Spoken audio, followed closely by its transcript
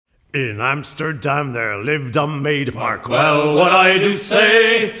In Amsterdam there lived a maid, mark well what I do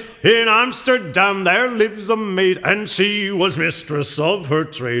say. In Amsterdam there lives a maid, and she was mistress of her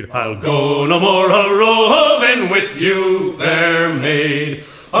trade. I'll go no more a-roving with you, fair maid.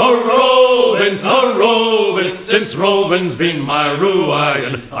 A-roving, since roving's been my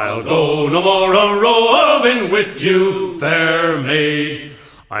ruin. I'll go no more a-roving with you, fair maid.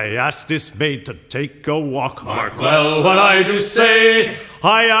 I asked this maid to take a walk, mark well what I do say.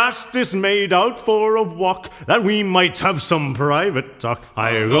 I asked this maid out for a walk, that we might have some private talk.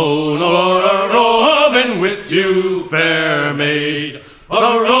 I'll go no more a-roving with you, fair maid.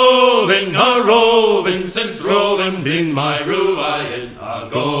 A-roving, since roving's been my ruin. I'll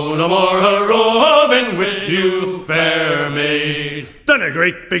go no more a-roving with you, fair maid. Then a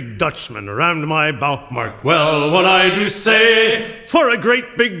great big Dutchman rammed my bow, mark well what I do say. For a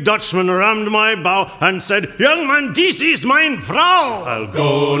great big Dutchman rammed my bow and said, young man, this is mein Frau. I'll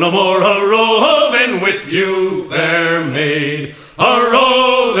go no more a-roving with you, fair maid.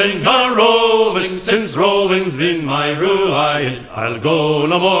 A-roving, since roving's been my ruin. I'll go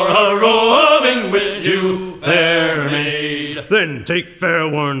no more a-roving with you, fair maid. Then take fair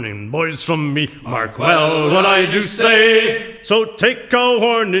warning, boys, from me, mark well what I do say. So take a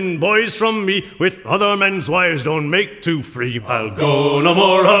warning, boys, from me, with other men's wives don't make too free. I'll go no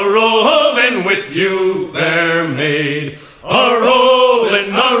more a-roving with you, fair maid. A-roving,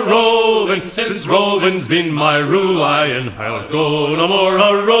 since roving's been my ruin. I'll go no more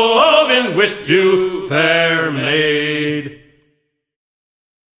a-roving with you, fair maid.